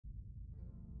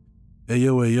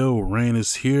Ayo, rain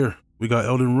is here. We got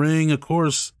Elden Ring, of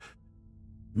course.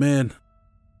 Man,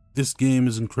 this game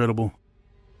is incredible.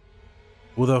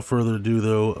 Without further ado,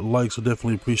 though, likes are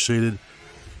definitely appreciated.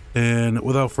 And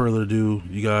without further ado,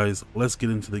 you guys, let's get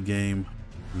into the game.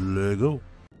 Let's go.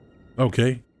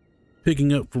 Okay,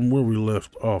 picking up from where we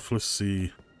left off. Let's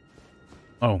see.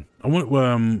 Oh, I want.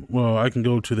 Well, I can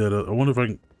go to that. I wonder if I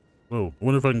can. Whoa, I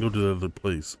wonder if I can go to the other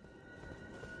place.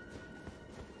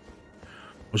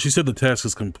 Well, she said the task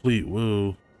is complete.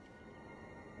 Whoa.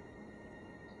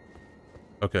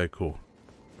 Okay, cool.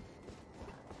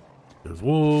 There's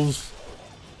wolves.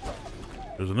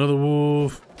 There's another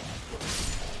wolf.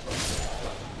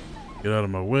 Get out of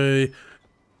my way.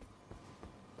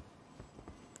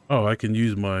 Oh, I can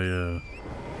use my, I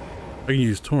can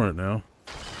use torrent now.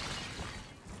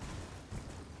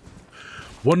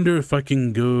 Wonder if I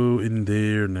can go in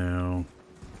there now.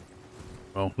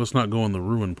 Well, let's not go on the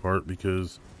ruin part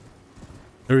because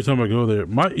every time I go there,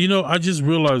 I just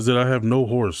realized that I have no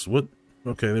horse. What?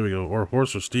 Okay, there we go. Or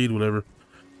horse or steed, whatever.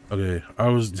 Okay, I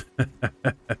was,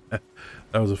 that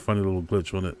was a funny little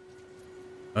glitch, wasn't it?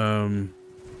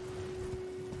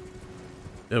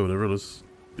 Yeah, whatever. Let's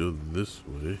go this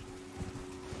way.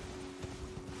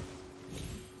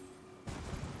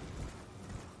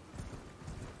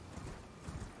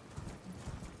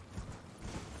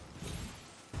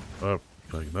 Oh,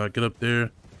 can I not get up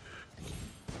there?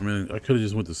 I mean, I could have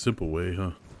just went the simple way,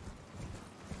 huh?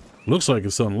 Looks like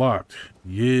it's unlocked.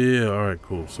 Yeah, alright,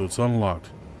 cool. So it's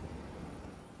unlocked.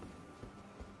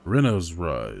 Rena's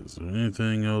Rise.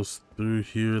 Anything else through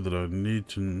here that I need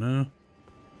to know?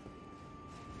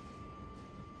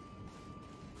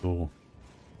 Cool.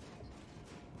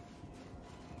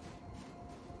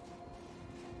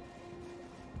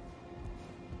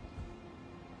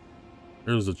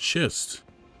 There's a chest.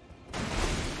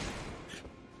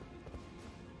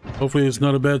 Hopefully it's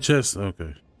not a bad chest.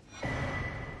 Okay.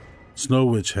 Snow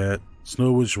Witch hat,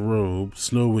 Snow Witch robe,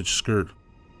 Snow Witch skirt.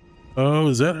 Oh,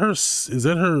 is that her? Is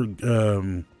that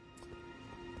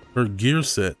her gear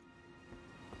set?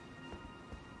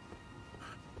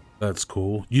 That's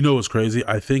cool. You know what's crazy?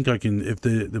 I think I can, if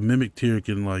the mimic tier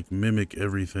can like mimic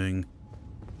everything,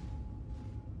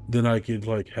 then I could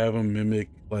like have him mimic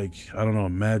like, I don't know, a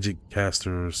magic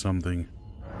caster or something.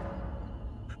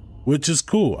 Which is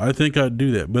cool. I think I'd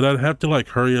do that, but I'd have to like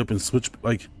hurry up and switch,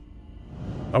 like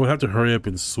I would have to hurry up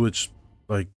and switch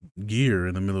like gear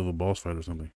in the middle of a boss fight or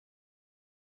something.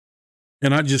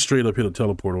 And I just straight up hit a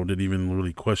teleportal, didn't even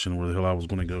really question where the hell I was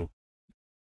going to go.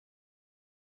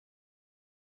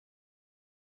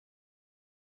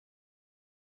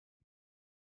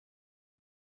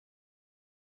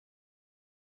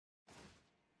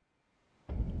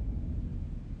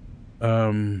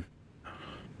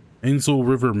 Ainsel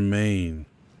River, Maine.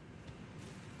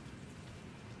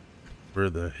 Where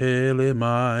the hell am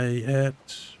I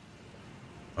at?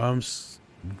 I'm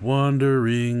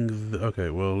wandering. Okay,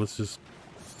 well, let's just.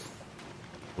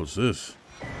 What's this?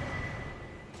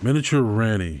 Miniature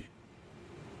Ranny.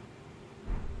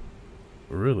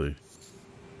 Really?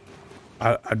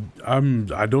 I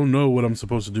don't know what I'm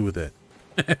supposed to do with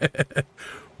that.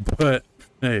 But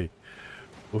hey,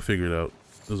 we'll figure it out.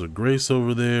 There's a Grace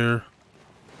over there,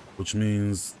 which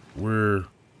means I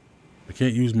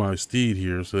can't use my steed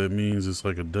here, so that means it's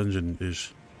like a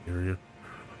dungeon-ish area.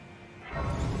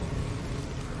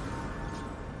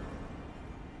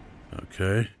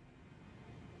 Okay.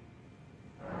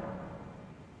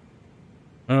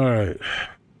 Alright.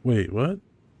 Wait, what?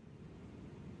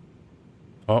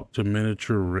 Talk to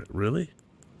miniature, really?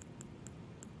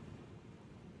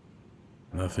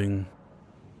 Nothing.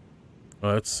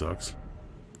 Oh, that sucks.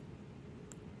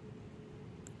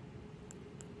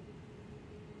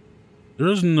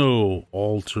 There's no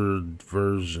altered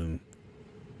version.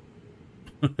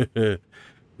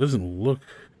 Doesn't look.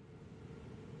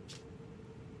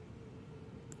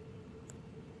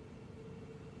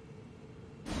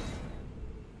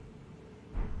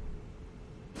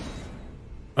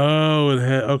 Oh, it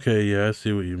had. Okay, yeah, I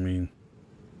see what you mean.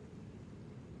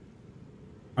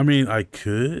 I mean, I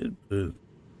could, but.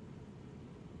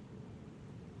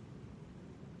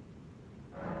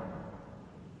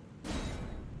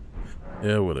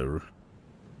 Yeah, whatever.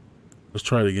 Let's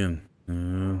try it again.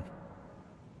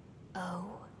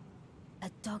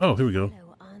 Oh, here we go.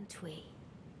 Aren't we?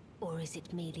 Or is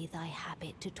it merely thy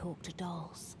habit to talk to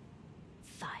dolls?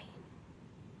 Fine.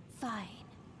 Fine.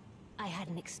 I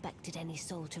hadn't expected any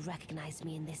soul to recognize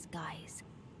me in this guise.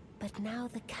 But now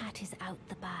the cat is out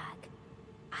the bag.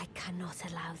 I cannot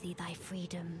allow thee thy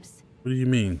freedoms. What do you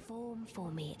mean? Perform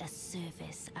for me a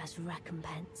service as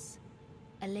recompense.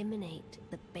 Eliminate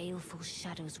the baleful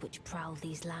shadows which prowl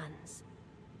these lands.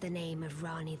 The name of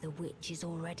Rani the Witch is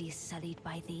already sullied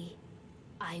by thee.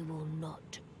 I will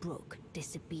not brook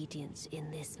disobedience in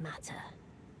this matter.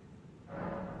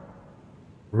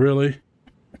 Really?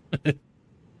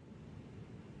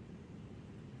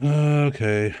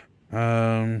 Okay.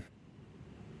 I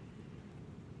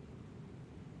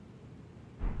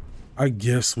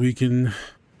guess we can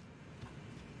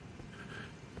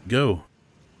go.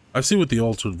 I see what the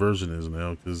altered version is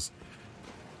now, because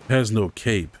it has no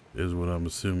cape, is what I'm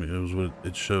assuming. It was what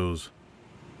it shows.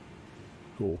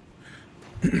 Cool.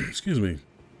 Excuse me.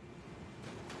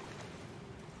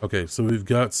 Okay, so we've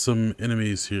got some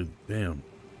enemies here. Damn.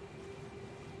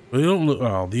 But they don't look...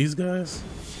 Oh, these guys?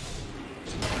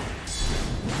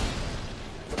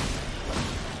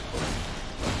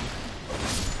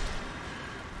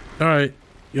 Alright,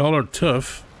 y'all are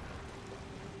tough.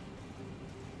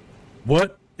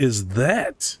 What is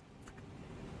that?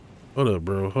 Hold up,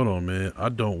 bro. Hold on, man. I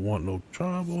don't want no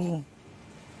trouble.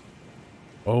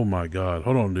 Oh my god.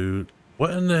 Hold on, dude.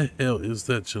 What in the hell is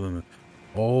that chilling?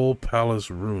 All palace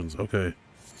ruins. Okay.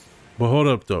 But hold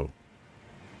up, though.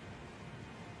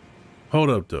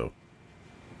 Hold up, though.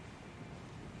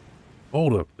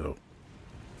 Hold up, though.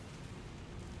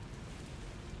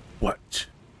 What?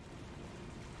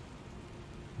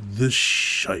 The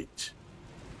shite.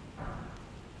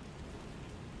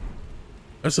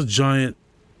 That's a giant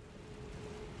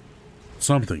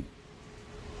something.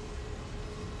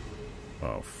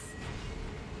 Oh.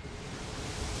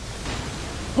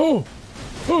 Oh.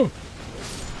 Oh.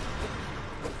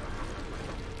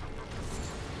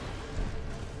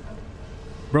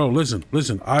 Bro, listen.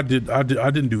 I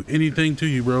didn't do anything to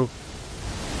you, bro.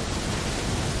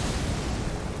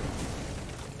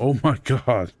 Oh my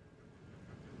god.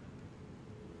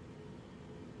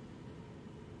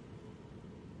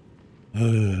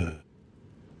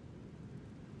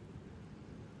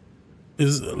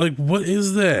 Is like, what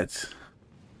is that?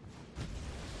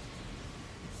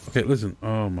 Okay, listen.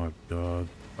 Oh my god.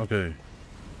 Okay.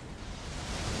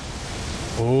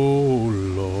 Oh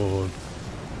Lord.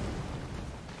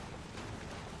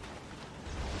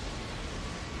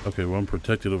 Okay, well, I'm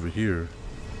protected over here.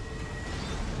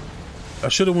 I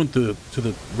should have went to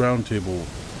the round table.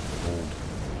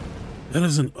 That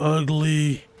is an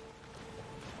ugly.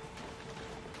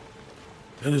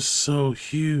 That is so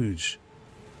huge.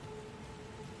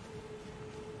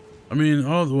 I mean,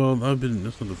 oh well, I've been.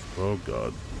 This is the. Oh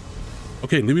god.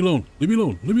 Okay, leave me alone. Leave me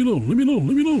alone. Leave me alone. Leave me alone.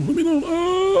 Leave me alone. Leave me alone.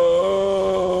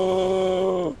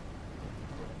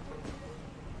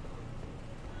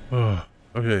 Oh.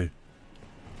 Okay.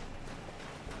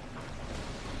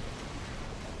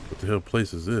 What the hell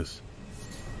place is this?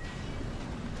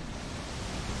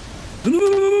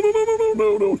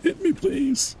 No, don't hit me,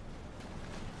 please.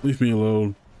 Leave me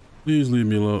alone. Please leave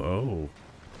me alone. Oh.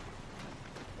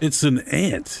 It's an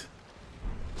ant.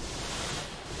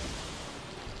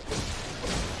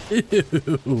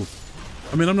 Ew.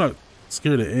 I mean, I'm not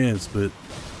scared of ants, but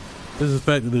there's the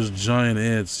fact that there's giant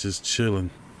ants just chilling.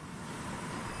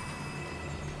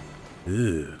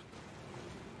 Ew.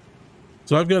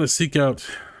 So I've got to seek out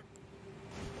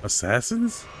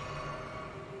assassins?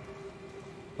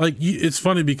 Like, it's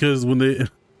funny because when they...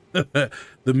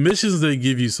 the missions they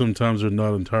give you sometimes are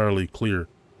not entirely clear.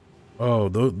 Oh,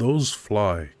 those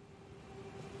fly.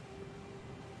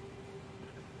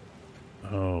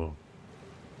 Oh.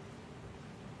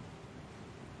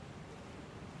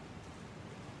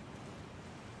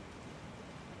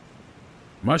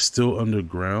 Am I still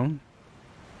underground?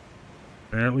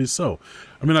 Apparently so.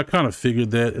 I mean, I kind of figured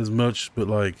that as much, but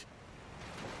like,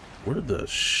 where the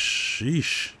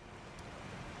sheesh?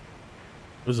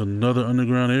 There's another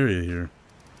underground area here.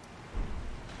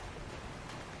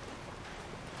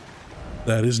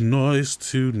 That is nice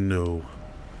to know.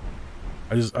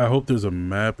 I hope there's a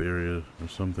map area or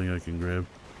something I can grab.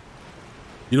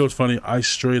 You know what's funny? I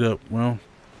straight up, well,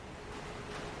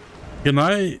 can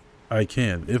I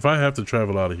can. If I have to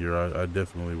travel out of here, I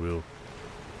definitely will.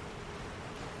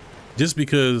 Just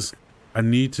because I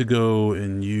need to go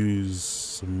and use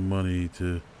some money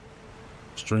to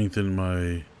strengthen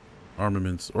my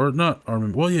armaments. Or not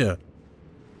armament. Well, yeah.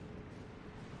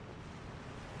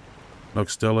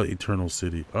 Noxtella Eternal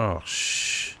City. Oh,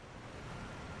 shh.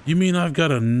 You mean I've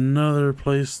got another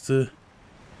place to...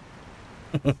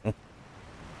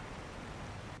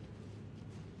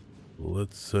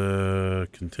 Let's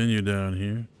continue down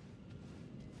here.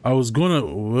 I was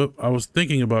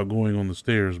thinking about going on the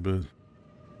stairs, but I'm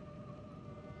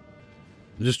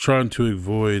just trying to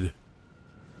avoid.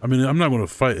 I mean, I'm not going to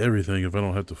fight everything if I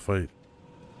don't have to fight.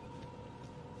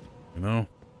 You know?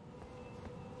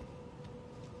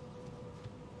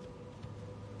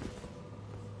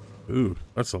 Ooh,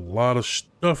 that's a lot of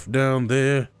stuff down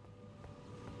there.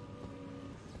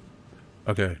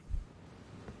 Okay.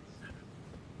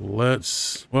 Well,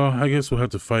 I guess we'll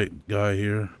have to fight guy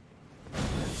here.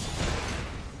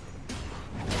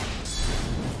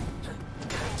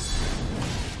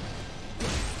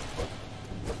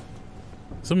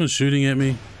 Someone's shooting at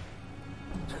me.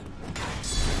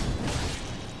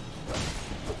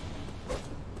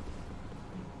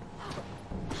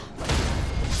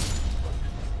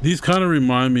 These kind of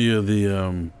remind me of the, I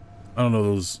don't know,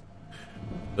 those,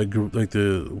 like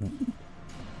the,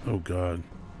 oh God,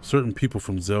 certain people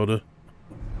from Zelda.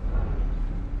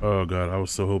 Oh God, I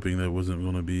was so hoping that wasn't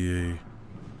going to be a,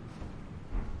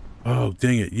 oh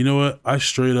dang it. You know what? I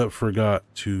straight up forgot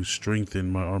to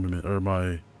strengthen my armament, or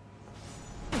my,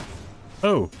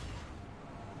 oh,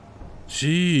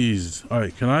 jeez. All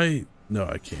right, can I, no,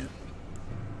 I can't.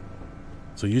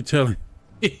 So you're telling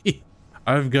me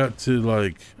I've got to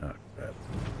like, oh, crap.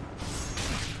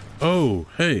 Oh,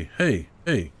 hey.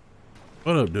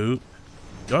 What up, dude?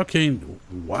 Y'all can't,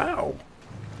 wow.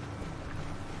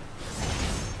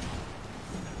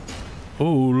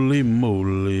 Holy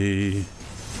moly.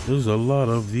 There's a lot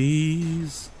of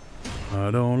these. I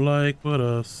don't like what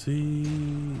I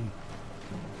see.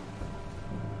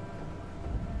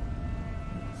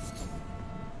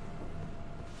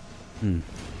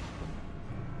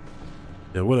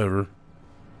 Yeah, whatever.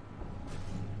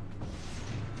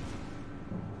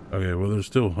 Okay, well, they're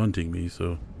still hunting me,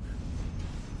 so.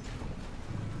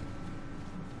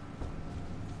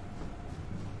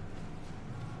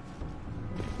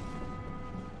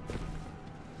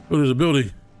 Oh, there's a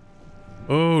building.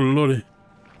 Oh, lordy.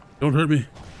 Don't hurt me.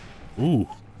 Ooh.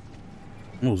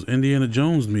 Almost Indiana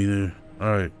Jones me there. All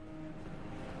right.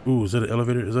 Ooh, is that an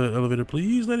elevator? Is that an elevator?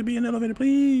 Please let it be an elevator,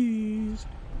 please.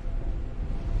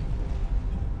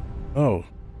 Oh.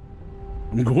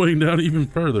 I'm going down even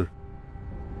further.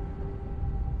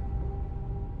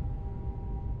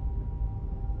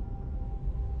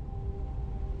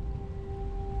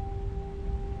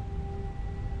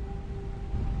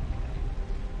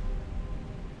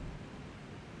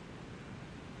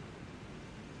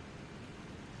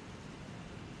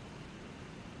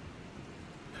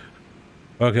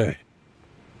 Okay.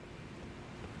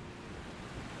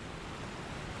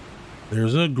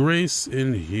 There's a grace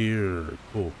in here.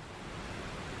 Cool.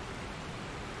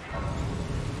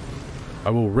 I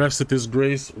will rest at this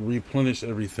grace, replenish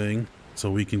everything,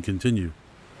 so we can continue.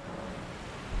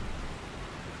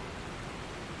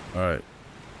 All right.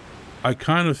 I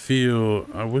kind of feel,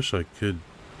 I wish I could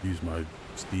use my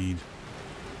steed.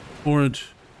 Orange.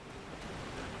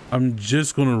 I'm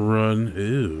just gonna run.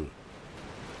 Ew.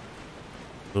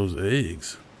 Those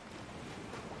eggs.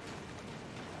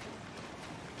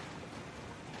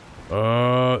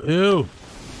 Ew.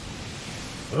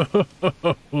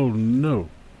 Oh no.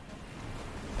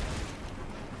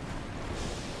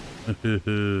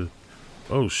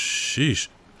 Oh sheesh.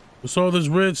 What's all this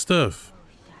red stuff?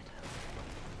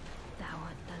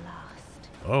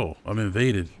 Oh, I'm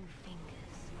invaded.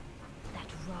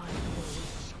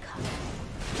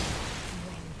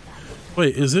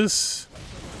 Wait, is this?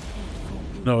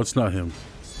 No, it's not him.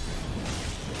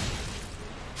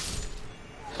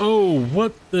 Oh,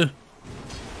 what the?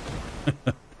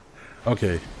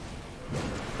 Okay.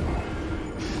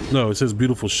 No, it says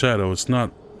beautiful shadow. It's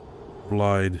not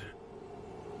Blide.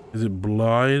 Is it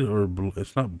Blide or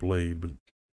it's not Blade, but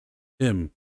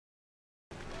him.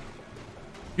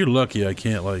 You're lucky I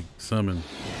can't like summon.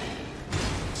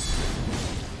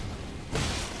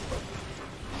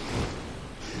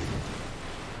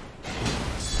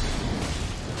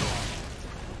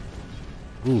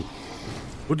 Ooh.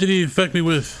 What did he infect me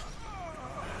with?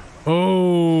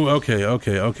 Oh,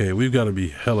 okay. We've got to be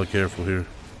hella careful here.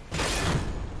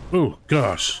 Oh,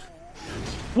 gosh.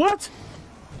 What?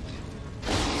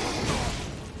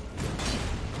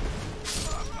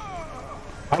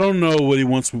 I don't know what he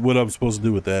wants, what I'm supposed to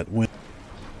do with that.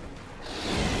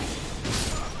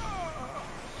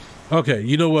 Okay,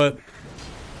 you know what?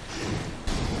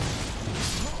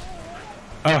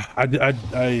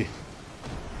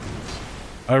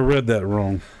 I read that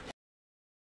wrong.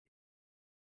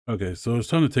 Okay, so it's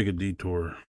time to take a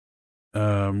detour.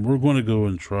 We're going to go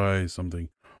and try something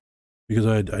because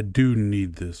I do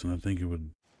need this, and I think it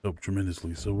would help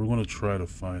tremendously. So we're going to try to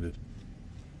find it.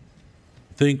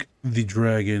 I think the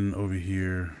dragon over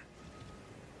here.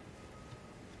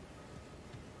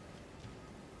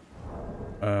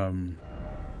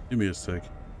 Give me a sec.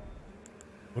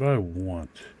 What I want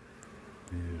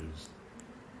is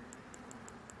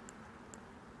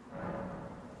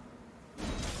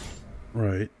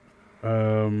right.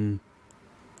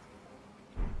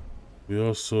 We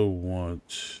also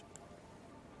want...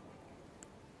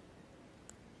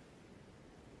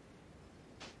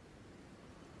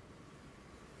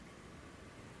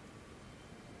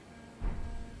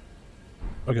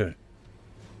 Okay.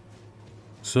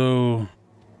 So...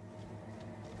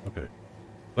 Okay.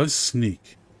 Let's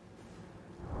sneak.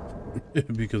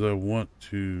 Because I want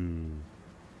to...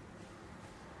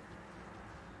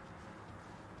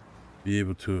 be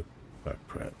able to... Oh,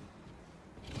 crap.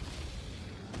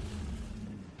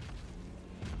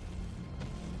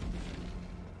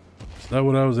 It's not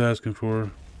what I was asking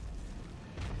for.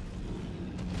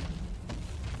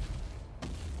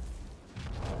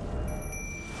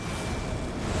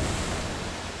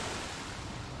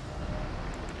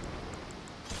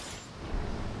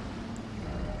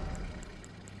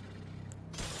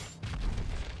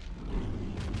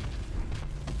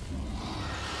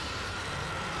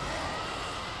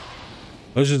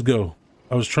 Let's just go.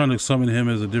 I was trying to summon him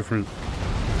as a different...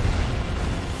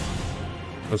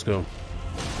 Let's go.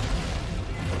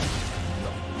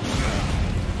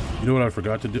 You know what I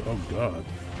forgot to do? Oh, God.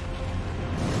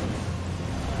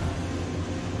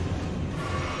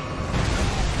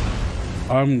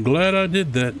 I'm glad I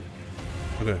did that.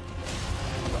 Okay.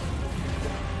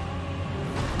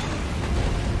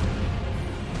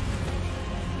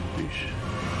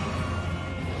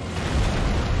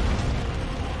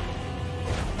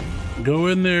 Go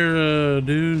in there,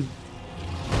 dude.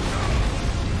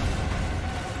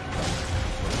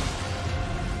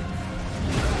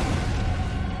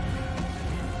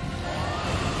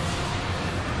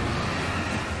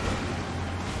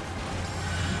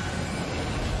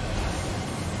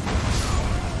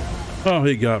 Oh,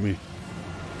 he got me.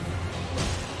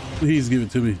 Please give it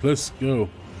to me. Let's go.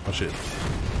 Oh, shit.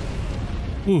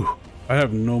 Ooh, I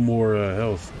have no more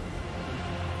health.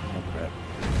 Oh, crap.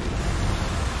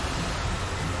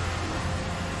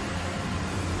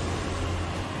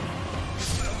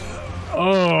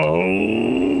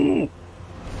 Oh!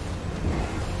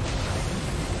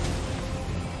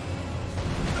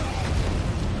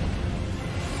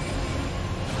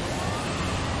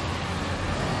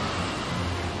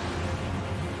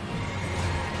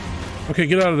 Okay,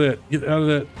 get out of that. Get out of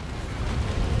that.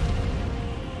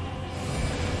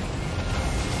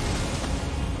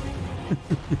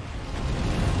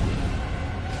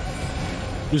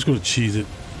 I'm just gonna cheese it.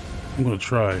 I'm gonna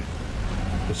try.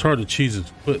 It's hard to cheese his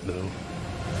foot though.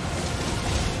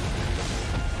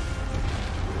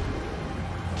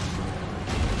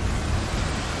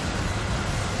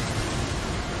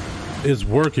 It's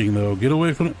working though. Get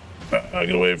away from it.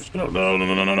 Get away from it. No, no,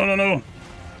 no, no, no, no, no.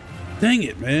 Dang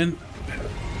it, man.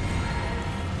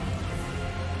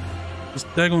 This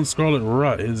daggone scarlet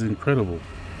rot is incredible.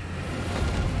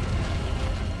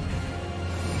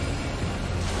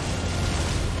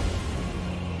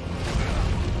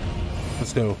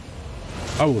 Let's go.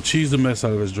 I will cheese the mess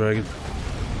out of this dragon.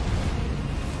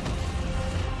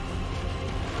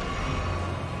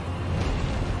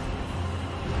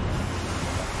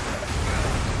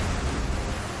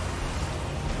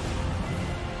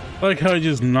 I like how he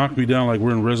just knocked me down like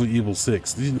we're in Resident Evil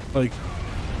 6. Like,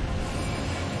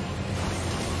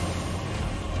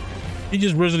 he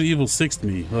just Resident Evil 6'd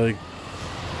me. Like,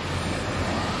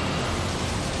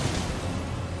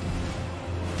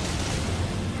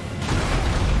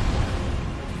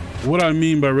 what I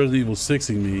mean by Resident Evil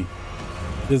 6'ing me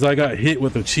is I got hit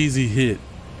with a cheesy hit.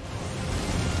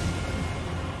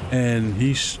 And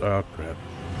he oh crap.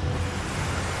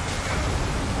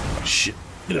 Oh, shit.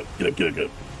 Get up, get up, get up, get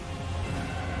up.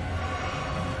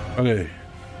 Okay.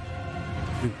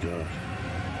 Good God.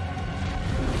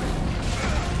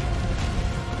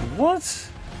 What?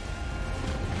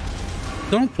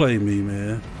 Don't play me,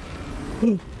 man.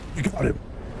 You got him.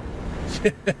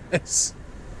 Yes.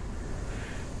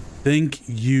 Thank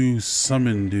you,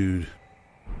 summon dude.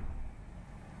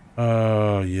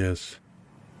 Yes.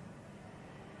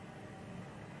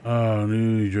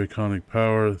 New draconic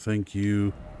power. Thank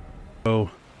you. Oh,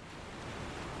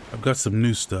 I've got some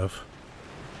new stuff.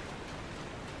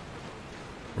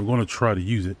 We're going to try to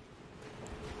use it.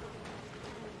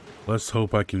 Let's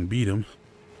hope I can beat him.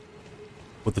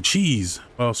 With the cheese.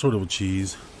 Well, sort of a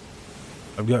cheese.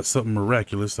 I've got something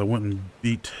miraculous. I went and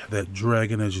beat that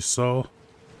dragon as you saw.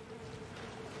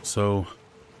 So,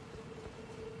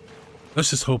 let's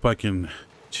just hope I can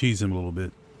cheese him a little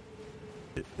bit.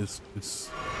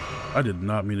 I did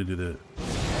not mean to do that.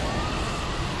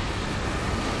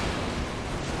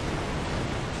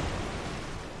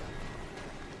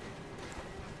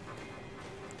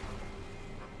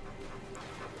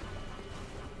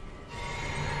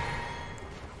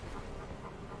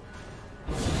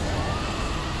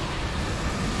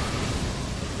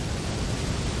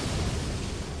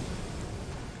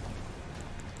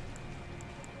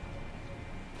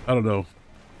 I don't know.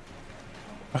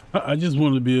 I just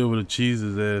wanted to be able to cheese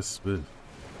his ass, but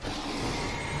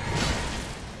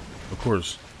of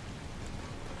course,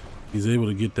 he's able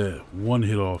to get that one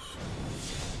hit off.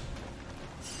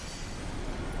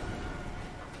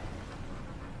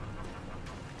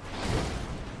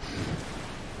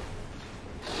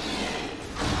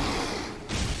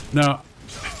 Now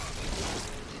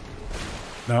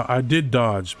I did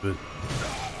dodge, but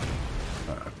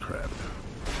crap.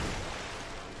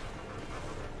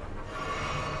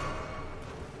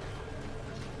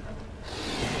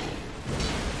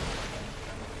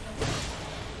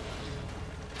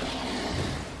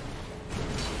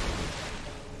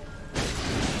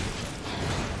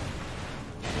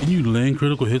 Can you land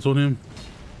critical hits on him?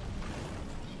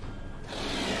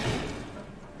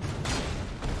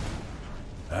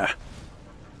 Ah.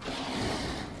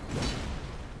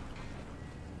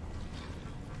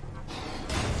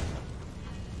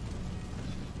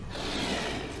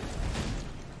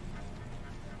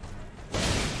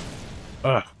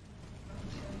 Ah.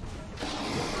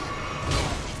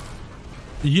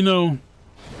 You know,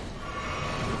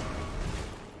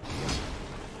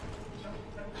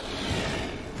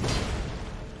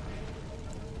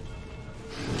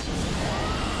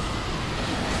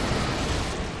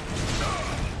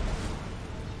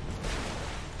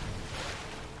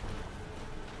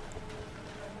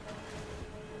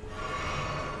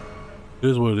 it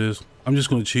is what it is. I'm just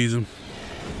gonna cheese him.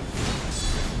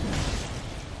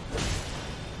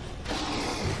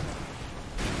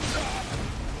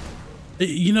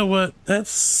 You know what?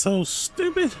 That's so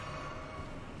stupid.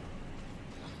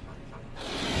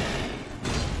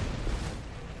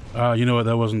 You know what?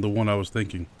 That wasn't the one I was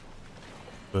thinking.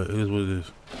 But it is what it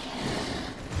is.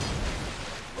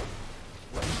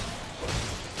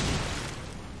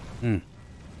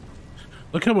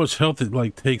 Look how much health it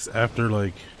like takes after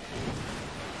like.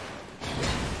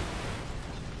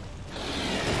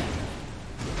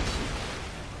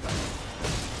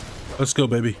 Let's go,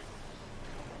 baby.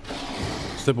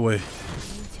 Step away.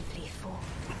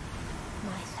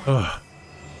 Oh,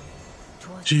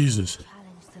 Jesus.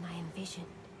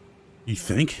 You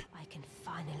think? I can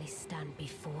finally stand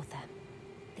before them.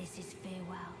 This is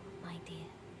farewell, my dear.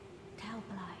 Tell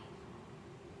Blythe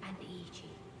and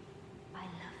Iji I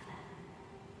love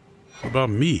them. What about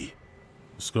me?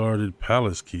 Discarded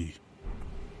palace key.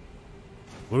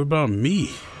 What about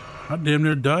me? I damn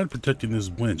near died protecting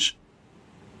this wench.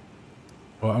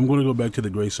 Well, I'm going to go back to the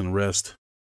Grace and rest.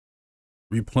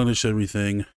 Replenish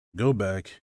everything. Go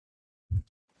back.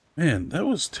 Man, that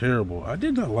was terrible. I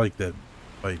did not like that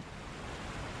fight.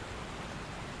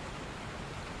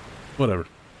 Whatever.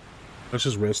 Let's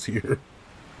just rest here.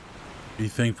 Be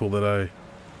thankful that I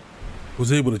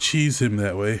was able to cheese him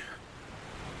that way.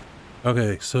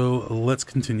 Okay, so let's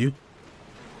continue.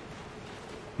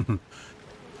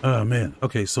 Oh, man.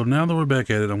 Okay, so now that we're back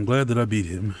at it, I'm glad that I beat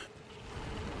him.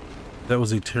 That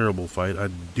was a terrible fight. I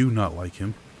do not like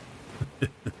him.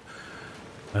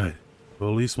 Alright. Well,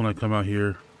 at least when I come out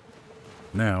here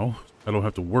now, I don't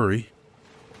have to worry.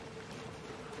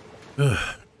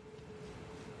 Ugh.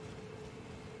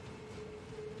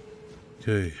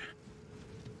 Okay.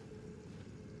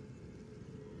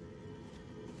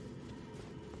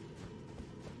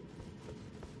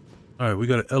 Alright, we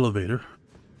got an elevator.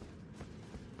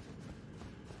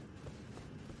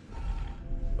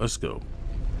 Let's go.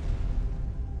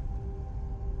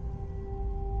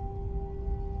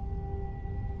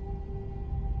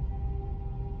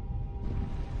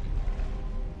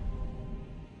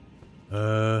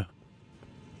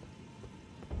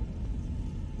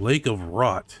 Lake of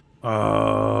Rot.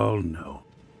 Oh, no.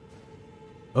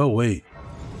 Oh, wait.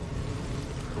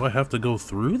 Do I have to go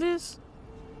through this?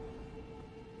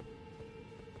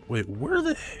 Wait, where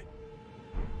the...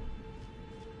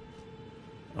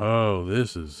 Oh,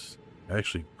 this is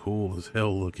actually cool as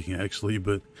hell looking, actually,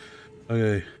 but...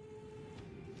 Okay.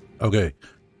 Okay.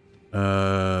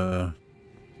 Oh,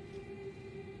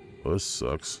 this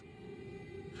sucks.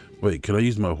 Wait, can I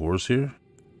use my horse here?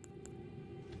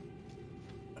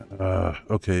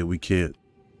 Okay, we can't.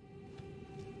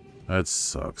 That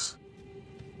sucks.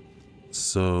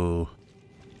 So,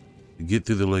 to get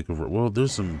through the Lake of... Well,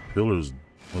 there's some pillars.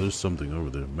 Well, there's something over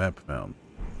there. Map found.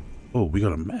 Oh, we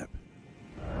got a map.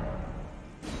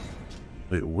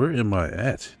 Wait, where am I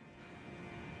at?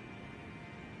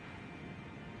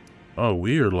 Oh,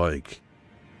 we are like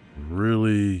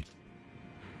really...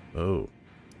 Oh,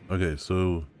 okay.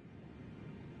 So,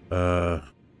 I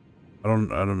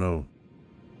don't know.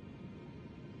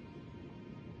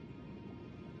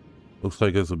 Looks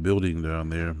like there's a building down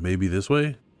there. Maybe this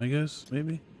way, I guess,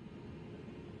 maybe.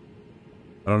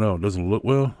 I don't know. It doesn't look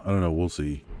well. I don't know. We'll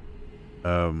see.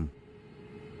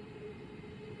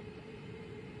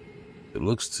 It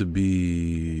looks to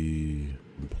be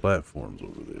platforms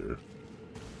over there.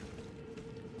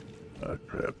 Ah,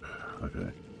 crap.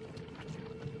 Okay.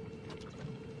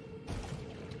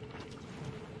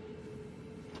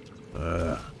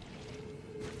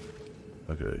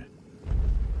 Okay.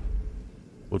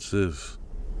 What's this?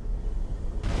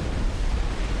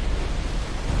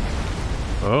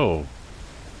 Oh.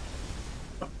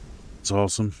 It's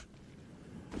awesome.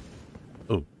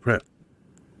 Oh, crap.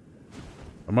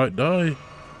 I might die.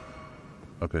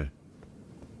 Okay.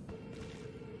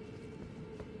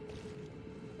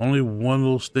 Only one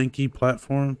little stinky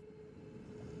platform?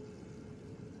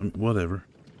 Whatever.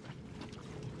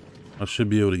 I should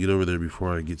be able to get over there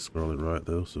before I get Scarlet Rot,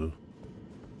 though, so...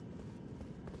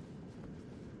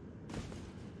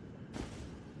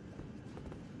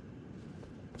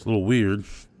 It's a little weird.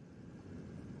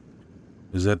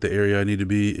 Is that the area I need to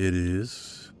be? It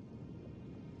is.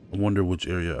 I wonder which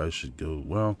area I should go.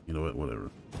 Well, you know what?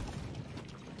 Whatever.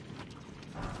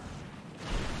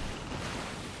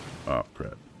 Oh,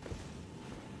 crap.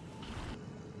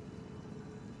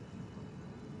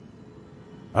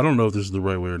 I don't know if this is the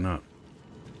right way or not.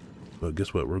 But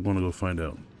guess what? We're going to go find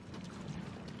out.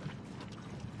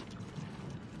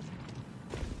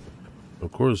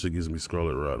 Of course it gives me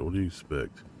Scarlet Rot. What do you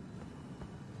expect?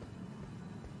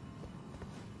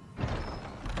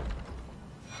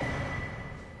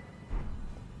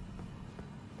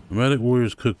 Nomadic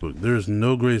Warriors Cookbook. There's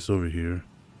no grace over here.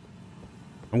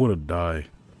 I'm going to die.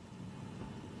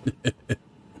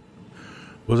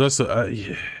 Was I so...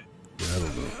 yeah, I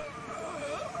don't know.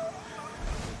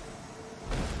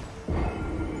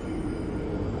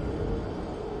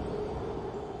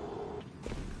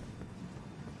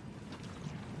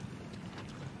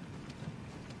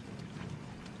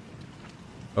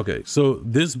 Okay, so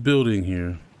this building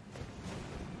here,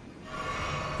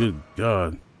 good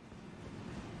God,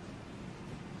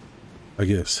 I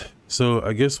guess. So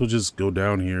I guess we'll just go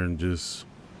down here and just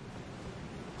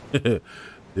deal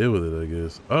with it, I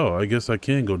guess. Oh, I guess I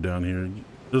can go down here.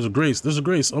 There's a grace. There's a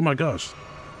grace. Oh my gosh.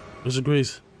 There's a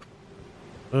grace.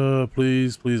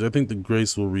 Please, please. I think the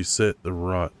grace will reset the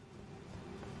rot.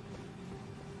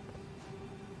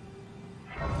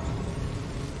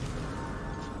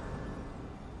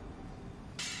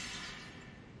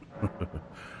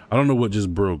 I don't know what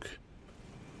just broke,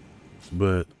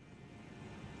 but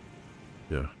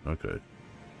yeah, okay.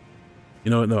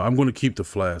 You know what? No, I'm going to keep the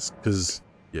flask because,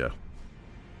 yeah.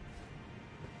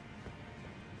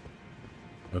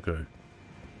 Okay.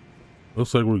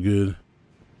 Looks like we're good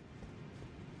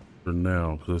for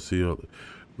now because I see all the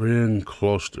Grand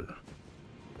Cluster.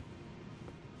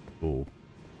 Cool.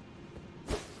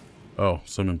 Oh,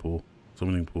 summoning pool.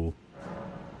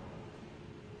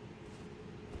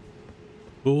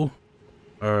 Cool.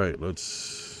 All right,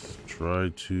 let's try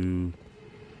to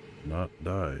not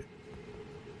die.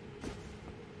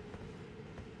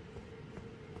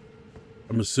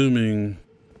 I'm assuming...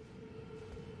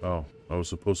 Oh, I was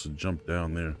supposed to jump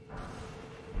down there.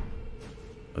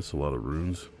 That's a lot of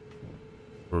runes.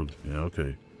 Or, yeah,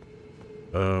 okay.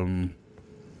 I'm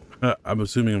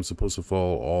assuming I'm supposed to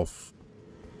fall off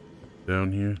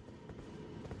down here.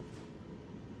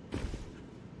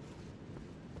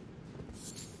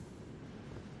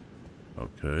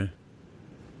 Okay.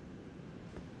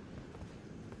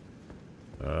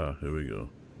 Here we go.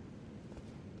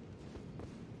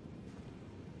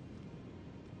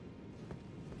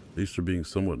 At least they're being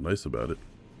somewhat nice about it.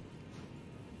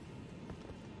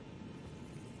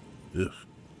 Ugh.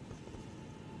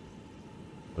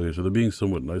 Okay, so they're being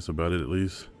somewhat nice about it at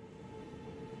least.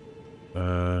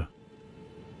 Oh,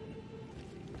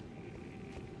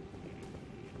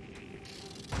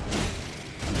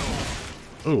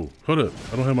 hold up.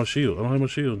 I don't have my shield.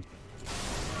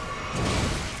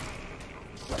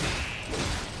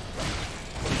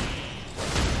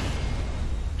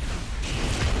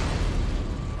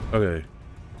 Okay.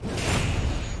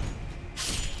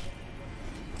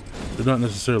 They're not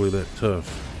necessarily that tough.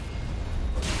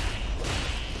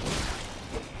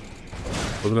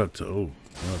 Oh, they're not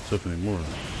tough anymore.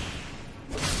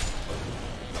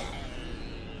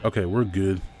 Okay, we're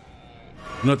good.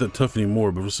 Not that tough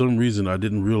anymore, but for some reason I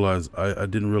didn't realize I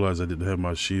didn't have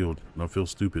my shield, and I feel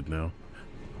stupid now.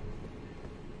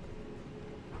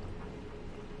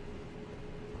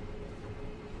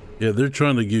 Yeah, they're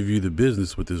trying to give you the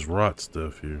business with this rot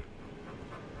stuff here.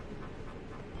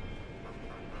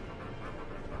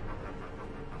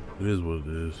 It is what it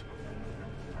is.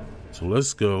 So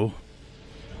let's go.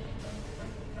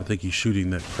 I think he's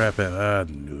shooting that crap at. I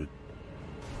knew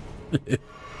it.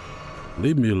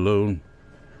 Leave me alone.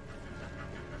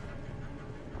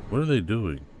 What are they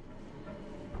doing?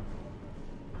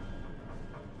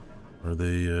 Are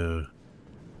they,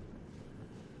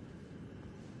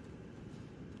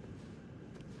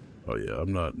 oh yeah,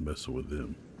 I'm not messing with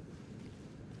them.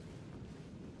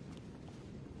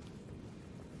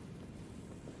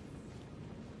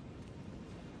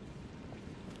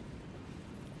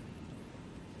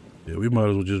 Yeah, we might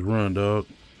as well just run, dog.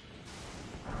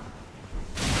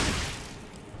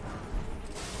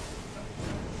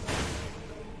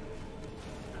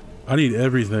 I need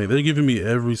everything. They're giving me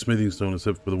every smithing stone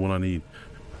except for the one I need.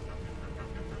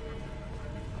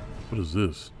 What is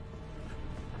this?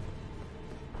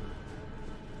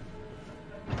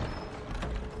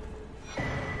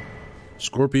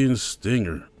 Scorpion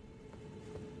Stinger.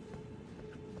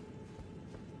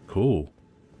 Cool.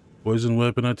 Poison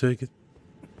weapon, I take it?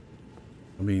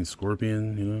 I mean,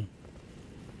 scorpion, you know?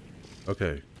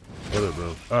 Okay. What up,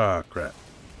 bro? Ah, crap.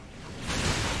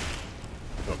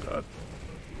 Oh, God.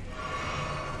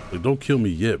 Like, don't kill me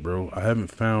yet, bro. I haven't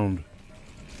found...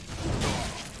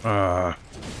 Ah.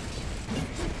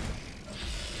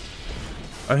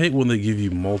 I hate when they give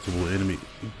you multiple enemies.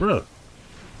 Bruh.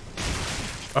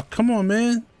 Oh, come on,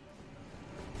 man.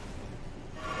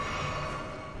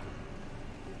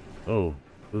 Oh,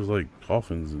 there's like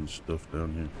coffins and stuff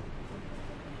down here.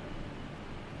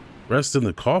 Rest in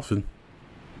the coffin?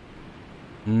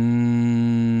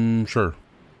 Sure.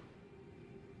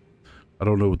 I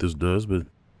don't know what this does, but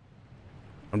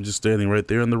I'm just standing right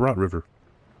there in the Rot River.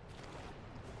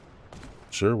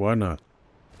 Sure, why not?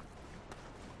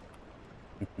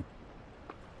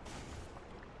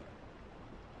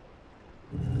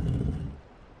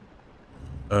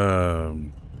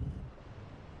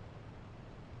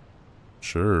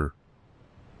 Sure.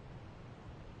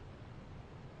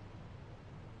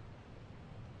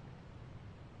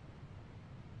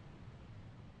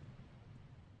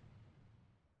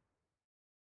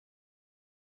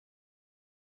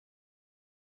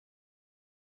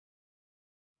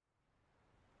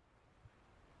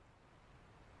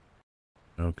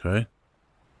 Okay.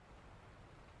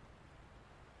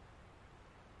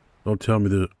 Don't tell me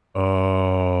that.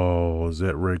 Oh, is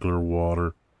that regular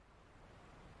water?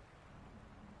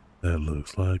 That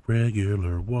looks like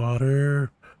regular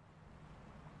water.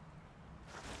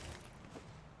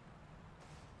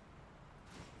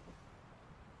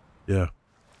 Yeah.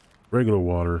 Regular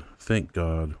water. Thank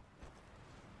God.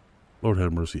 Lord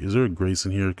have mercy. Is there a grace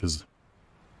in here? Because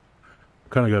I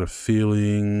kind of got a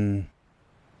feeling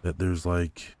that there's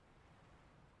like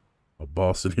a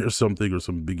boss in here or something, or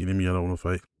some big enemy I don't want to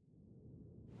fight.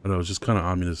 I know, it's just kind of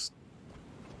ominous.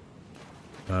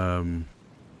 Because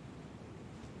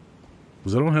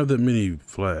I don't have that many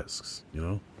flasks, you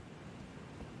know?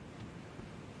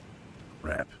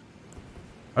 Crap.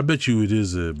 I bet you it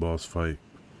is a boss fight.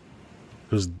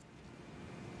 Because...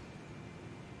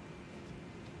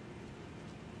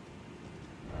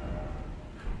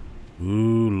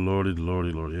 Ooh, lordy,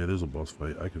 lordy, lordy. Yeah, there's a boss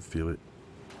fight. I can feel it.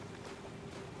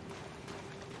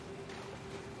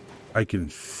 I can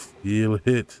feel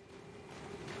it.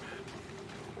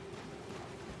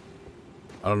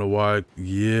 I don't know why.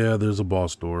 Yeah, there's a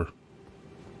boss door.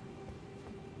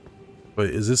 Wait,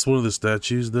 is this one of the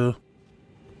statues, though?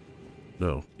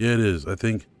 No. Yeah, it is. I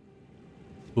think...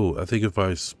 Cool. I think if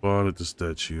I spawn at the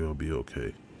statue, I'll be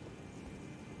okay.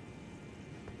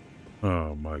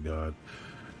 Oh, my God.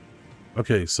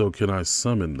 Okay, so can I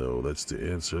summon, though? That's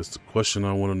the answer. That's the question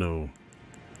I want to know.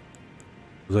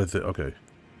 Okay.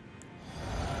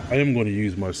 I am going to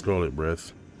use my Scarlet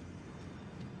Breath.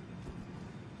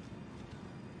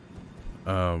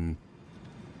 I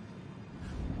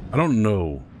don't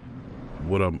know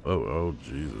what I'm... Oh,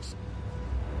 Jesus.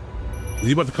 Is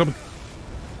he about to come?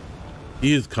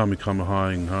 He is coming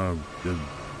behind, huh?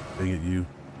 Dang it, you.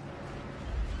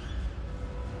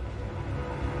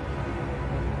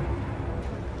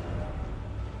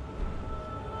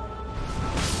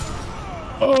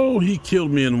 Oh, he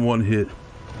killed me in one hit.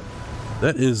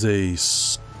 That is a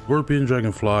scorpion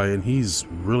dragonfly, and he's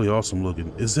really awesome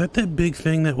looking. Is that big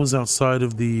thing that was outside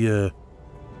of the,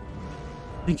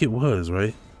 I think it was,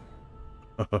 right?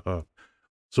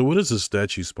 So what does the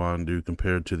statue spawn do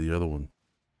compared to the other one?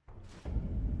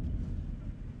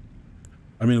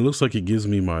 I mean, it looks like it gives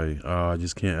me my, I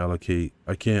just can't allocate.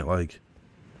 I can't, like,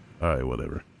 all right,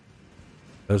 whatever.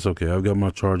 That's okay. I've got my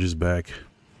charges back.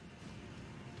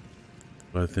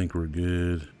 I think we're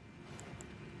good.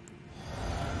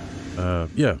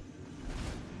 Yeah.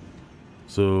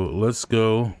 So let's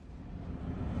go.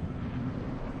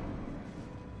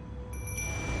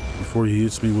 Before he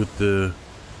hits me with the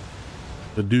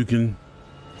The Dukin.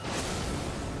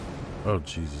 Oh,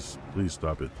 Jesus. Please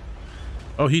stop it.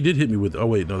 Oh, he did hit me with... Oh,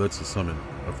 wait. No, that's a summon.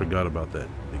 I forgot about that.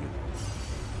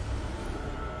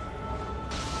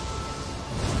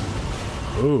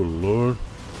 Oh, Lord.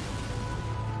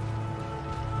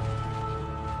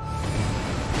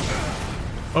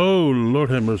 Oh, Lord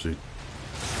have mercy.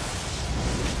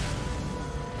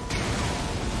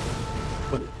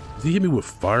 What? Did he hit me with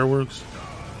fireworks?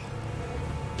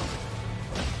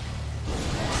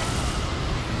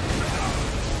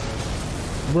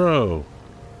 Bro.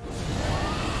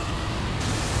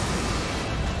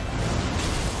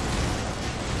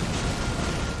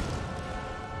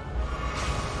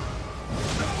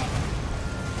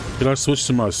 Can I switch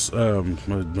to my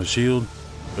my shield?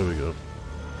 There we go.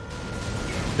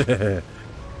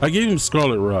 I gave him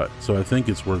Scarlet Rot, so I think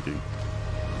it's working.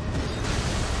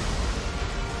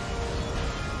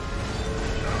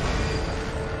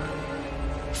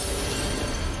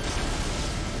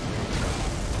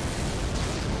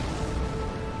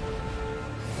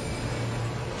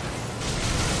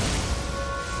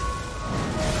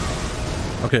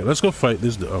 Okay, let's go fight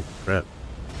this dude. Oh, crap.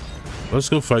 Let's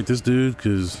go fight this dude,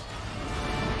 because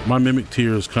my Mimic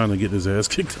tier is kind of getting his ass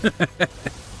kicked.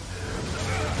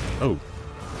 Oh.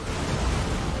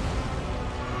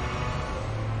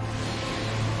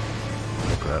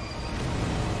 Oh, crap.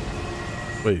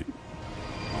 Wait.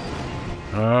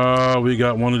 Ah, we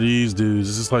got one of these dudes.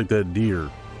 This is like that deer.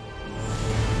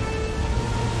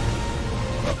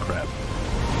 Oh, crap.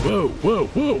 Whoa, whoa,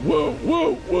 whoa, whoa,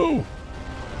 whoa, whoa.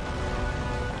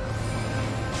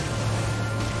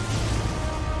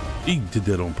 He did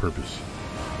that on purpose.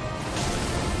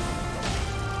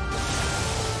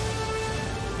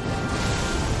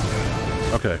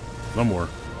 Okay, no more.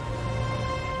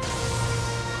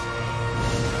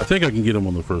 I think I can get him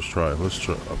on the first try. Let's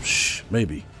try. Oh, shh,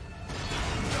 maybe.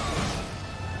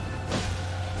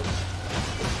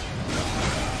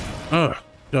 Oh,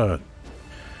 God.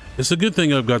 It's a good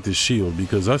thing I've got this shield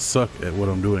because I suck at what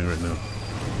I'm doing right now.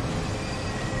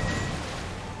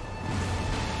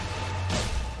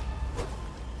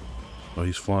 Oh,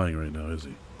 he's flying right now, is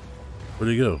he?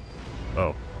 Where'd he go?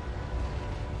 Oh.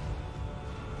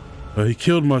 He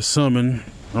killed my summon.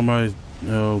 On my...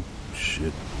 Oh,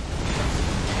 shit.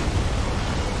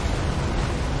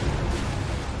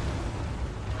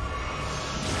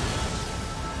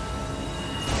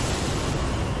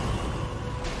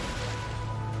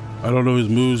 I don't know his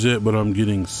moves yet, but I'm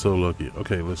getting so lucky.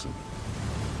 Okay, listen.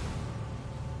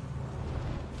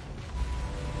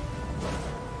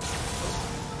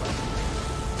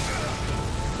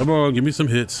 Come on, give me some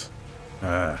hits.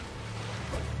 Ah.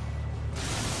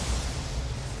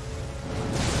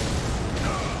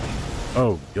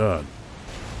 Oh, God.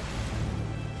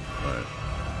 All right.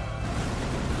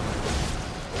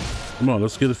 Come on,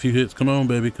 let's get a few hits. Come on,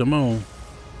 baby. Come on.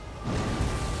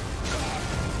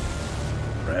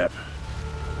 Crap.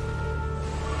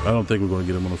 I don't think we're going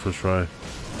to get him on the first try.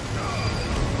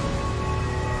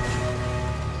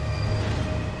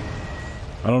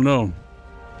 I don't know.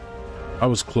 I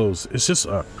was close. It's just...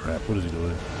 Oh, crap. What is he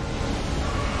doing?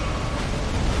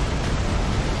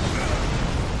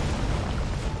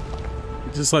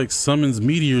 It just, like, summons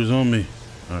meteors on me.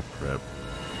 Oh, crap.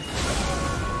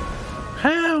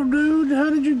 How, dude? How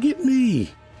did you get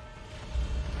me?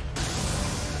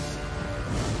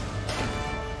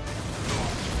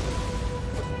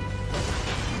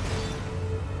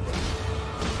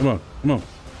 Come on. Come on.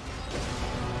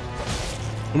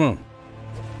 Come on.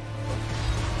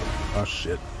 Oh,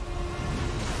 shit.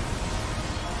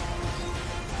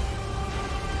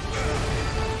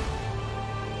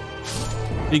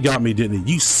 He got me, didn't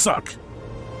he? You suck.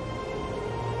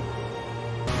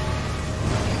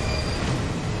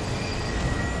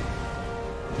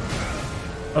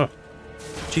 Oh,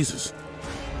 Jesus.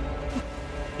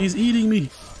 He's eating me.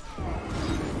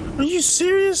 Are you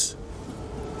serious?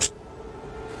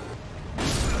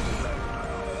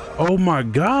 Oh, my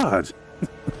God.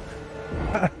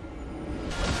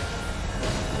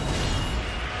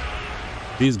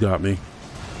 He's got me.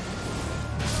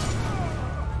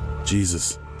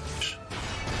 Jesus.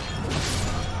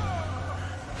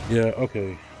 Yeah,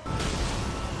 okay.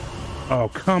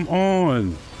 Oh, come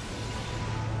on.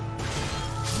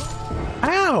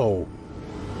 Ow!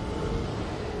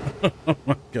 Oh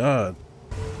my God.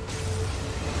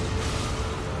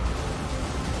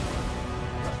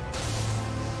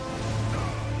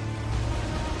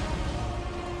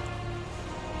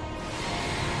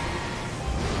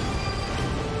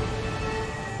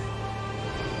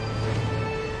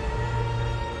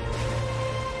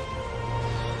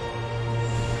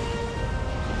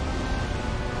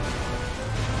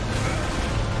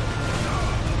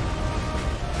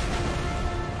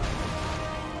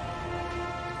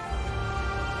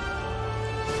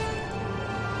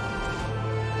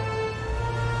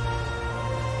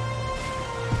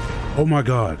 Oh my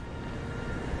god.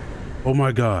 Oh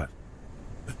my god.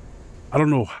 I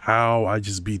don't know how I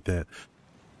just beat that,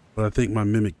 but I think my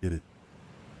mimic did it.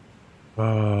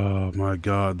 Oh my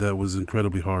god, that was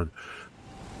incredibly hard.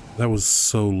 That was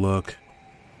so luck.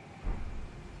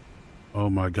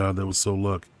 Oh my god, that was so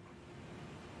luck.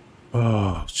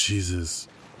 Oh Jesus.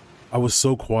 I was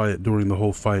so quiet during the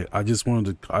whole fight. I just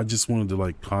wanted to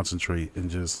like concentrate and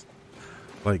just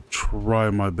like try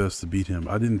my best to beat him.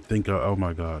 I didn't think oh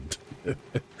my god.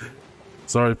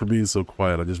 Sorry for being so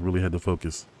quiet. I just really had to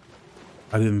focus.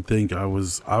 I didn't think I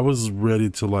was ready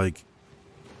to like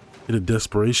hit a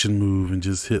desperation move and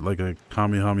just hit like a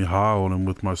Kamehameha on him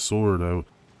with my sword.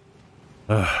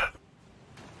 I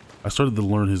started to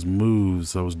learn his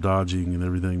moves. I was dodging and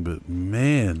everything, but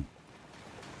man,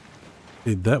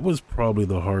 that was probably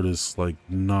the hardest like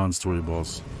non-story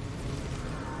boss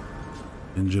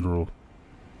in general.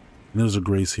 And there's a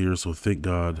grace here, so thank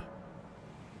God.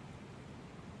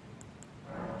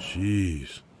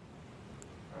 Jeez.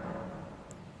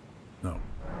 No,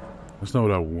 that's not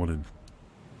what I wanted.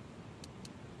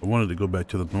 I wanted to go back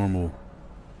to the normal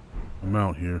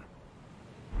amount here.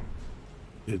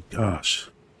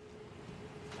 Gosh.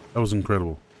 That was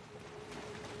incredible.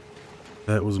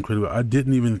 That was incredible. I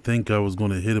didn't even think I was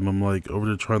going to hit him. I'm like over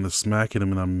there trying to smack at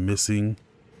him and I'm missing.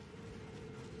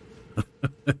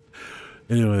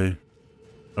 Anyway.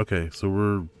 Okay, so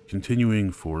we're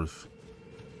continuing forth.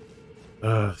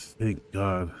 Thank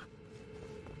God.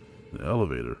 The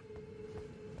elevator.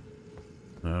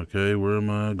 Okay, where am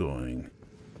I going?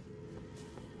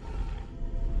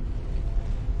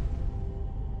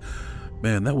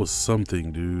 Man, that was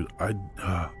something, dude.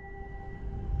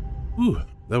 Whew,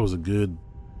 that was a good,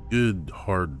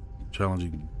 hard,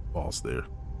 challenging boss there.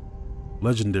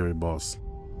 Legendary boss.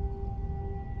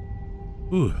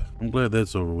 Whew, I'm glad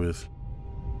that's over with.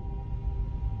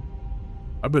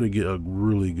 I better get a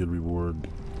really good reward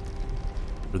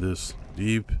for this.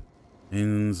 Deep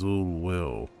Inzel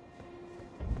Well.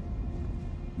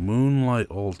 Moonlight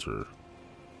Altar.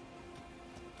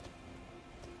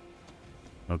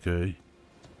 Okay.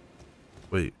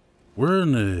 Wait, where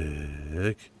in the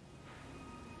heck?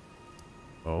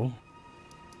 Oh.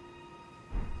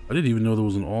 I didn't even know there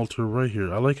was an altar right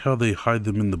here. I like how they hide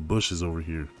them in the bushes over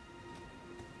here.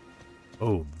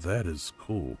 Oh, that is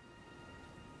cool.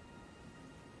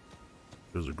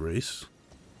 There's a grace.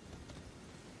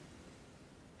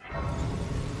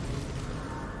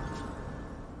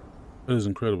 That is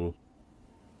incredible.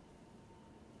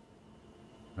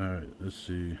 Alright, let's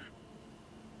see.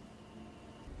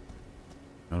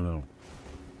 I don't know.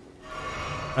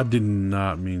 I did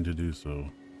not mean to do so,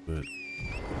 but...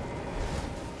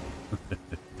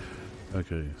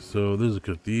 Okay, so there's a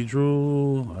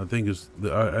cathedral. I think it's...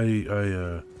 let's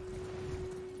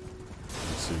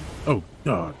see. Oh,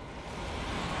 God.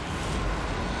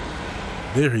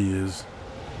 There he is.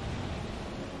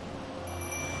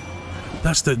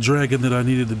 That's that dragon that I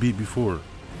needed to beat before.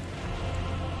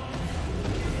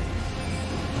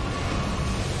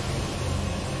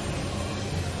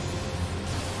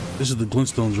 This is the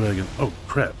glintstone dragon. Oh,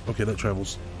 crap. Okay, that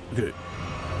travels. Okay.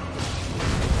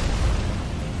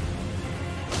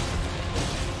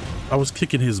 I was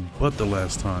kicking his butt the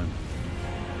last time.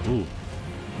 Ooh.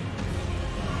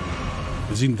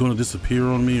 Is he going to disappear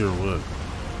on me or what?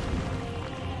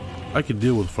 I can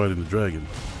deal with fighting the dragon.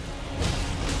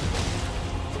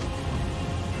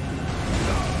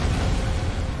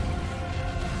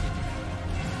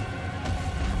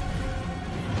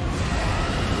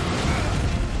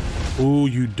 Oh,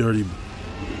 you dirty...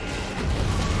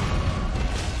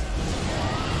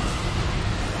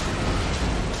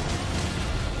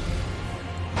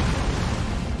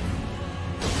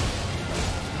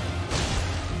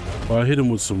 Well, I hit him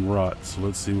with some rot, so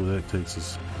let's see where that takes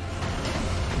us.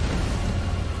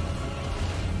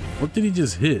 What did he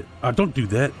just hit? Don't do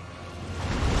that.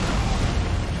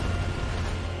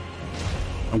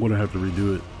 I'm gonna have to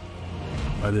redo it.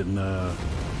 I didn't,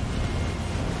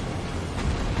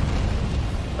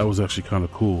 that was actually kind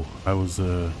of cool. I was,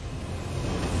 oh,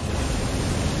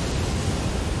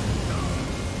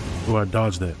 I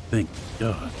dodged that. Thank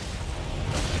God.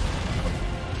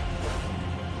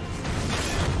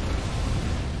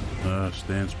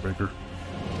 Stance breaker.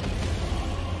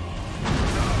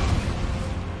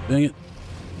 Dang it.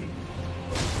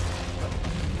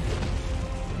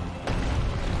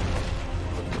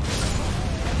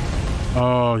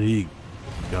 Oh, he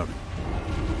got me.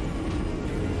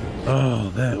 Oh,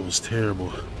 that was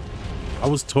terrible. I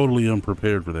was totally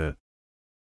unprepared for that.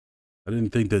 I didn't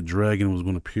think that dragon was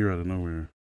going to appear out of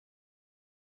nowhere.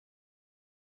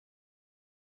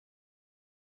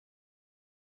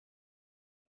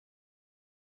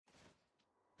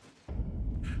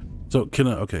 So can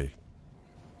I, okay.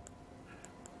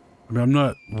 I mean, I'm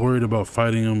not worried about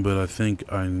fighting him, but I think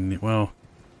I need, well,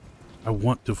 I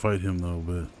want to fight him though,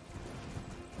 but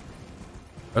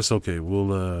that's okay.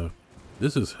 We'll,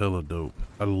 this is hella dope.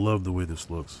 I love the way this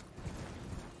looks.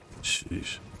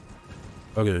 Sheesh.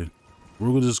 Okay.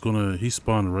 We're just gonna, he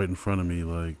spawned right in front of me,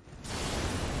 like,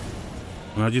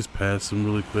 and I just passed him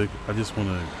really quick. I just want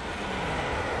to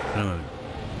kind of,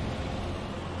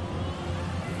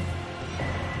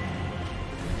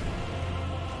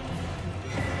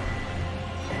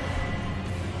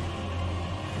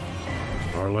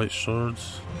 Starlight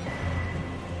shards.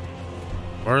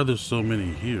 Why are there so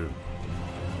many here?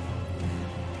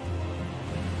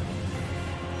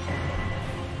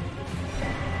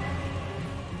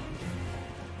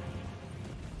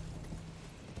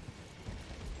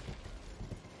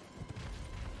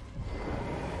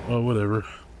 Oh, whatever.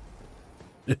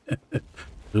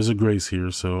 There's a grace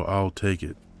here, so I'll take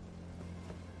it.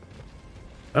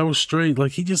 That was strange.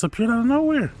 Like, he just appeared out of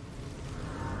nowhere.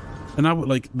 And I would,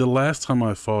 like, the last time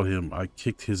I fought him, I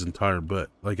kicked his entire butt.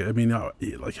 Like, I mean,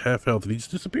 like half health, and he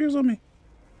just disappears on me.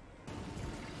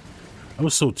 That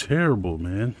was so terrible,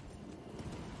 man.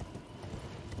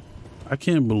 I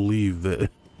can't believe that.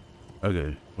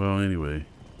 Okay, well, anyway,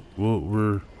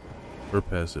 we're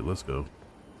past it. Let's go.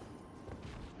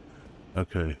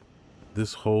 Okay,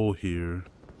 this hole here.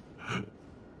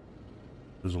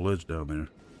 There's a ledge down there.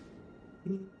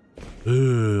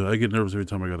 I get nervous every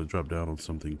time I gotta drop down on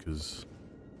something, because,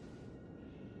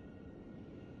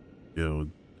 you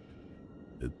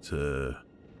know, can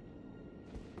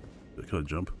I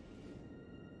jump?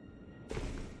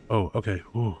 Oh, okay.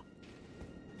 Ooh.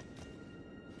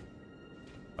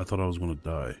 I thought I was gonna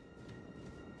die.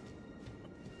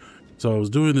 So I was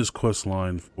doing this quest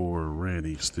line for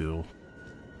Randy still.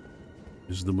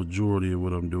 This is the majority of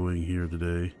what I'm doing here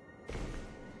today.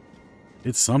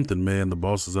 It's something, man, the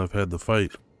bosses I've had to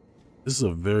fight. This is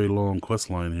a very long quest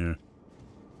line here.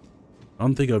 I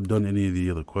don't think I've done any of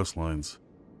the other quest lines.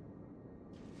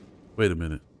 Wait a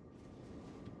minute.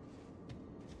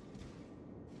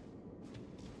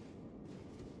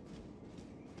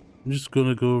 I'm just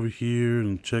gonna go over here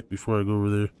and check before I go over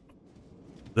there.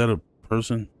 Is that a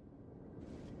person?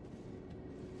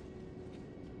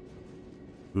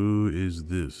 Who is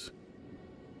this?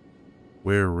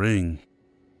 Wear ring.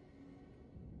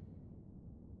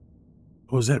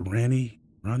 Oh, is that Ranny?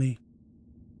 Ronnie?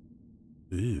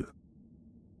 Ew.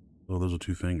 Oh, those are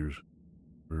two fingers.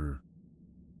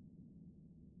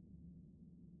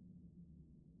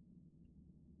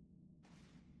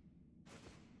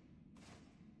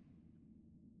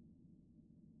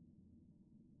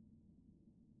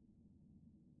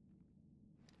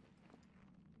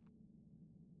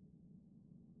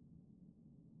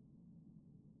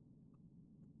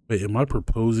 Wait, am I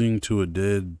proposing to a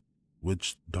dead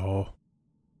witch doll?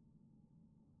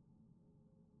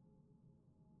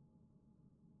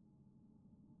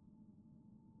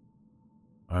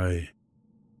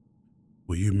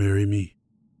 Will you marry me?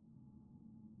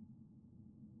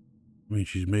 I mean,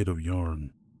 she's made of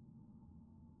yarn.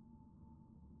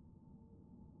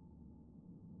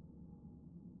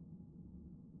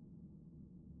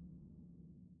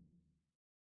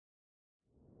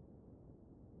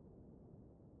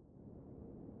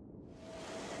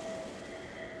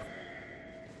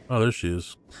 Oh, there she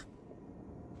is.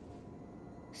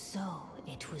 So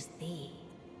it was thee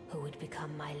who would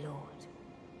become my lord.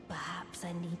 Perhaps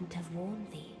I needn't have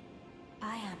warned thee.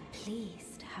 I am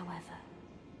pleased, however.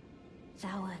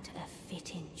 Thou art a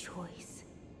fitting choice.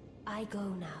 I go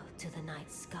now to the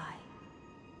night sky.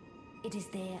 It is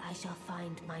there I shall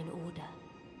find mine order.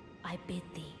 I bid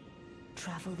thee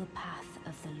travel the path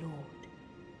of the Lord,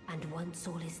 and once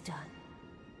all is done,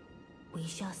 we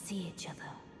shall see each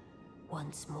other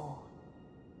once more.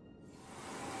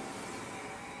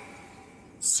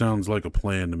 Sounds like a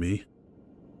plan to me.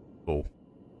 Oh.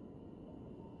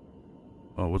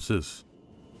 Oh, what's this?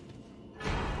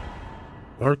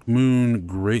 Dark Moon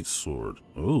Greatsword.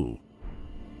 Oh.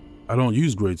 I don't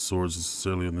use great swords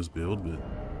necessarily in this build, but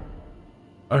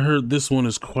I heard this one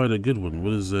is quite a good one.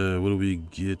 What is what do we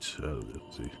get out of it?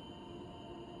 Let's see.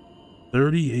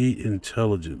 38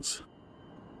 intelligence.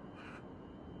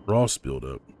 Frost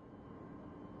buildup.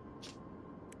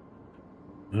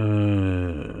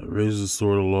 Raises the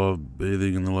sword aloft,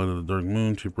 bathing in the light of the dark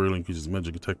moon, temporarily increases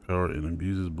magic attack power, and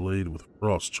imbues his blade with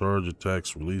frost. Charge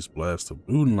attacks, release blast of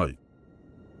moonlight.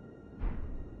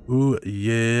 Ooh,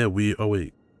 yeah, oh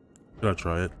wait. Can I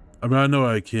try it? I mean, I know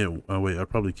I can't, oh wait, I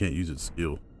probably can't use its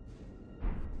skill.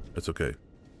 That's okay.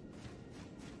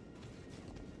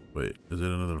 Wait, is it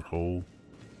another hole?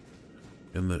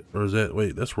 In the, or is that,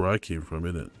 wait, that's where I came from,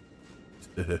 isn't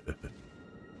it?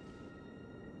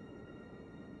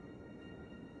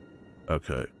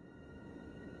 Okay.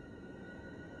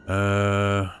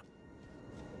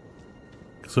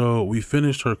 So we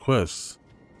finished her quests,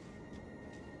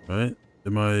 right?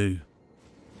 Am I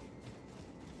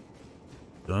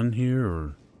done here,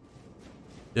 or?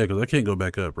 Yeah, because I can't go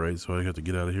back up, right? So I have to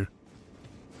get out of here.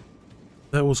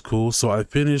 That was cool. So I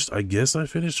finished, I guess I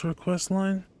finished her quest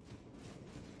line.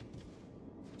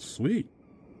 Sweet.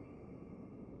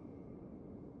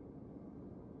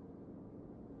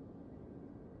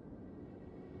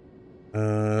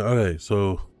 Okay,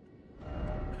 so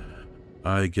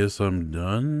I guess I'm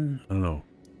done. I don't know.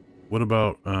 What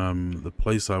about the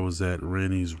place I was at,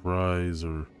 Ranny's Rise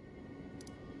or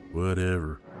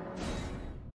whatever?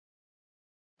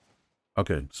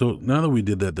 Okay, so now that we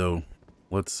did that though,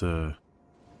 let's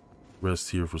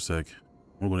rest here for a sec.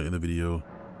 We're gonna end the video.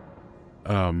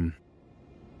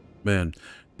 Man,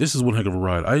 this is one heck of a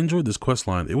ride. I enjoyed this quest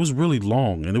line. It was really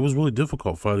long and it was really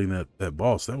difficult fighting that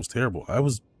boss. That was terrible. I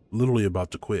was literally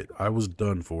about to quit. I was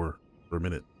done for a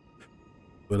minute.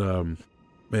 But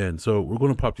man, so we're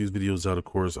gonna pop these videos out, of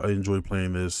course. I enjoy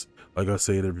playing this. Like I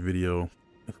say in every video,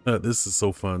 this is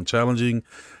so fun, challenging.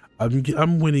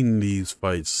 I'm winning these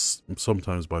fights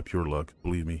sometimes by pure luck.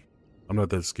 Believe me, I'm not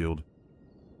that skilled.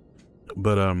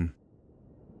 But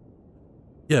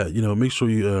yeah, you know, make sure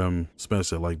you smash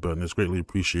that like button. It's greatly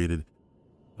appreciated.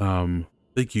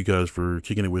 Thank you guys for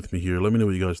kicking it with me here. Let me know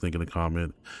what you guys think in the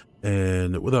comment.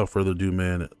 And without further ado,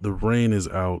 man, the rain is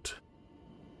out.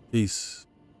 Peace.